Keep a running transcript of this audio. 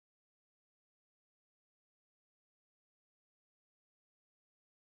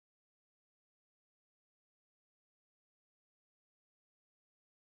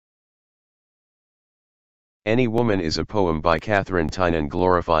Any Woman is a poem by Katherine Tynan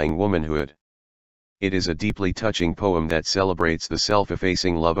glorifying womanhood. It is a deeply touching poem that celebrates the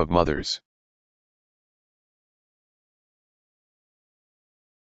self-effacing love of mothers.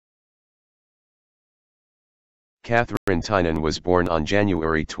 Katherine Tynan was born on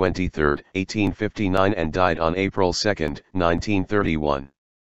January 23, 1859 and died on April 2, 1931.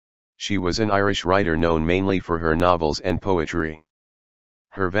 She was an Irish writer known mainly for her novels and poetry.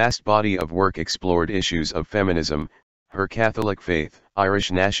 Her vast body of work explored issues of feminism, her Catholic faith, Irish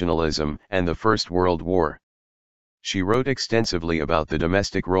nationalism, and the First World War. She wrote extensively about the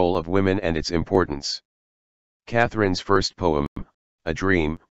domestic role of women and its importance. Katherine's first poem, A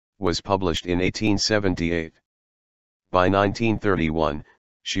Dream, was published in 1878. By 1931,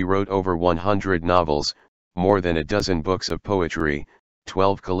 she wrote over 100 novels, more than a dozen books of poetry,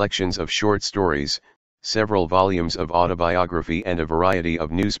 12 collections of short stories, several volumes of autobiography and a variety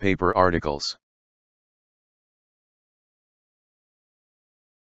of newspaper articles.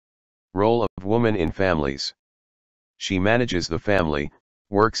 Role of woman in families. She manages the family,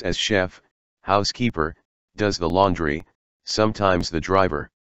 works as chef, housekeeper, does the laundry, sometimes the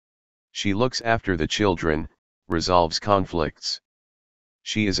driver. She looks after the children, resolves conflicts.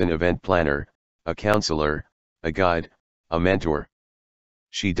 She is an event planner, a counselor, a guide, a mentor.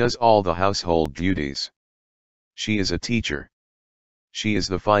 She does all the household duties. She is a teacher. She is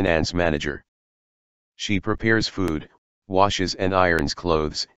the finance manager. She prepares food, washes and irons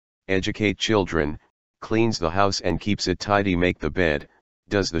clothes, educates children, cleans the house and keeps it tidy, make the bed,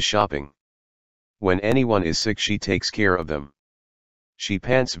 does the shopping. When anyone is sick, she takes care of them. She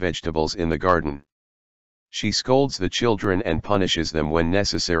plants vegetables in the garden. She scolds the children and punishes them when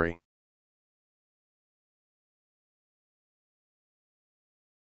necessary.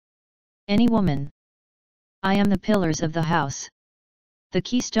 Any woman. I am the pillars of the house. The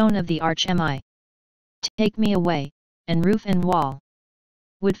keystone of the arch am I. Take me away, and roof and wall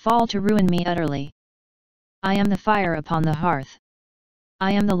would fall to ruin me utterly. I am the fire upon the hearth.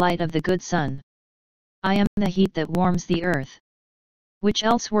 I am the light of the good sun. I am the heat that warms the earth, which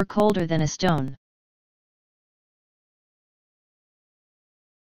else were colder than a stone.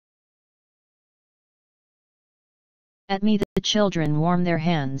 At me the children warm their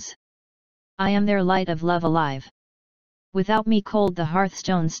hands. I am their light of love alive. Without me cold the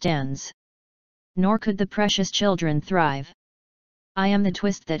hearthstone stands. Nor could the precious children thrive. I am the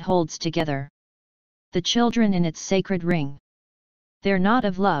twist that holds together the children in its sacred ring. Their knot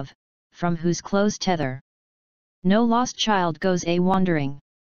of love, from whose close tether no lost child goes a-wandering.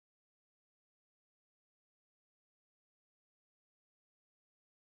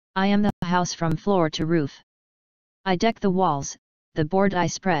 I am the house from floor to roof. I deck the walls, the board I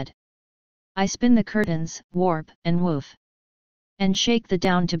spread. I spin the curtains, warp and woof, and shake the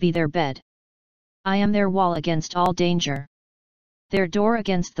down to be their bed. I am their wall against all danger, their door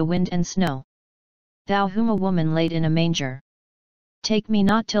against the wind and snow. Thou whom a woman laid in a manger, take me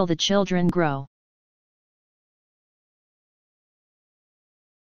not till the children grow.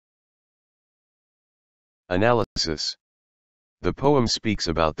 Analysis. The poem speaks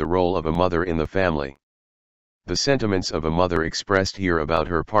about the role of a mother in the family. The sentiments of a mother expressed here about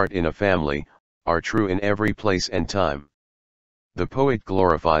her part in a family, are true in every place and time. The poet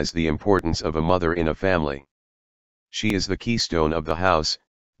glorifies the importance of a mother in a family. She is the keystone of the house,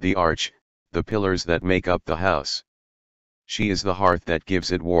 the arch, the pillars that make up the house. She is the hearth that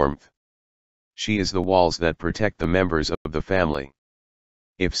gives it warmth. She is the walls that protect the members of the family.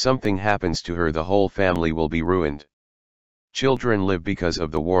 If something happens to her, the whole family will be ruined. Children live because of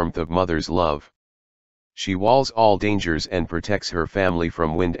the warmth of mother's love. She walls all dangers and protects her family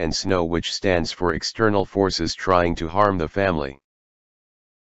from wind and snow, which stands for external forces trying to harm the family.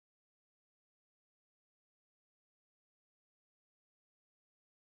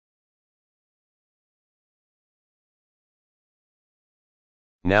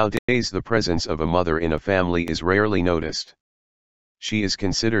 Nowadays, the presence of a mother in a family is rarely noticed. She is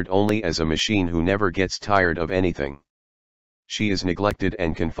considered only as a machine who never gets tired of anything. She is neglected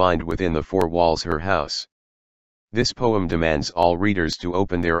and confined within the four walls her house. This poem demands all readers to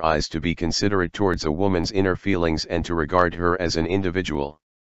open their eyes to be considerate towards a woman's inner feelings and to regard her as an individual.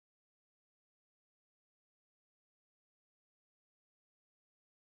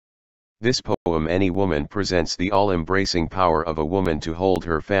 This poem, Any Woman, presents the all-embracing power of a woman to hold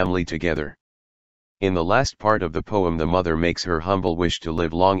her family together. In the last part of the poem, the mother makes her humble wish to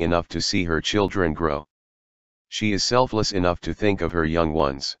live long enough to see her children grow. She is selfless enough to think of her young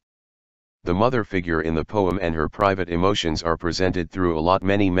ones. The mother figure in the poem and her private emotions are presented through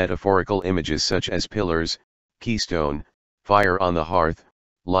many metaphorical images such as pillars, keystone, fire on the hearth,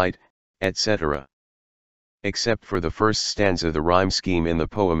 light, etc. Except for the first stanza, the rhyme scheme in the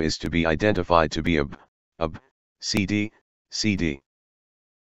poem is to be identified to be ab, cd, cd.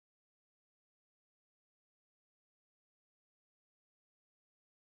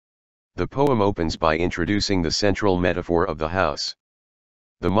 The poem opens by introducing the central metaphor of the house.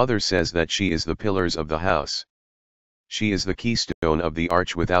 The mother says that she is the pillars of the house. She is the keystone of the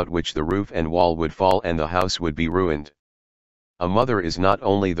arch without which the roof and wall would fall and the house would be ruined. A mother is not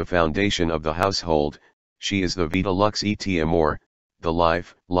only the foundation of the household, she is the vita lux et amor, the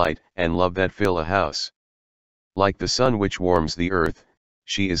life, light, and love that fill a house. Like the sun which warms the earth,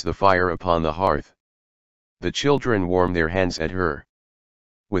 she is the fire upon the hearth. The children warm their hands at her.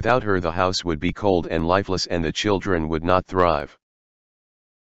 Without her the house would be cold and lifeless and the children would not thrive.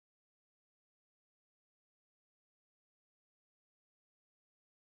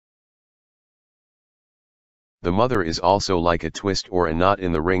 The mother is also like a twist or a knot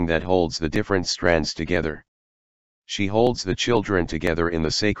in the ring that holds the different strands together. She holds the children together in the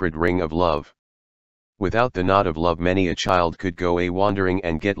sacred ring of love. Without the knot of love many a child could go a-wandering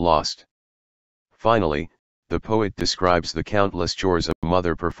and get lost. Finally, the poet describes the countless chores a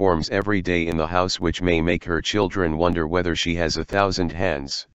mother performs every day in the house which may make her children wonder whether she has 1,000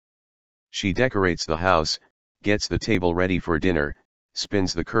 hands. She decorates the house, gets the table ready for dinner,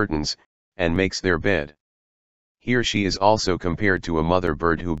 spins the curtains, and makes their bed. Here she is also compared to a mother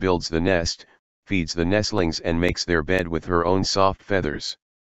bird who builds the nest, feeds the nestlings and makes their bed with her own soft feathers.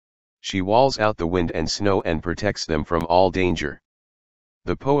 She walls out the wind and snow and protects them from all danger.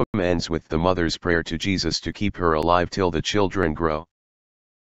 The poem ends with the mother's prayer to Jesus to keep her alive till the children grow.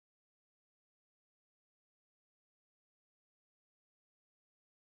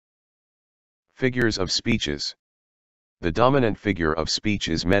 Figures of speeches. The dominant figure of speech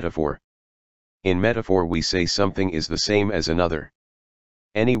is metaphor. In metaphor we say something is the same as another.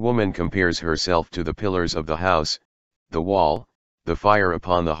 Any woman compares herself to the pillars of the house, the wall, the fire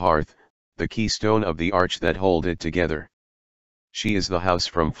upon the hearth, the keystone of the arch that hold it together. She is the house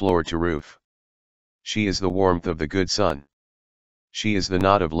from floor to roof. She is the warmth of the good sun. She is the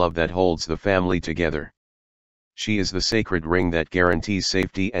knot of love that holds the family together. She is the sacred ring that guarantees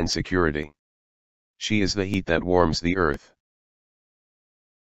safety and security. She is the heat that warms the earth.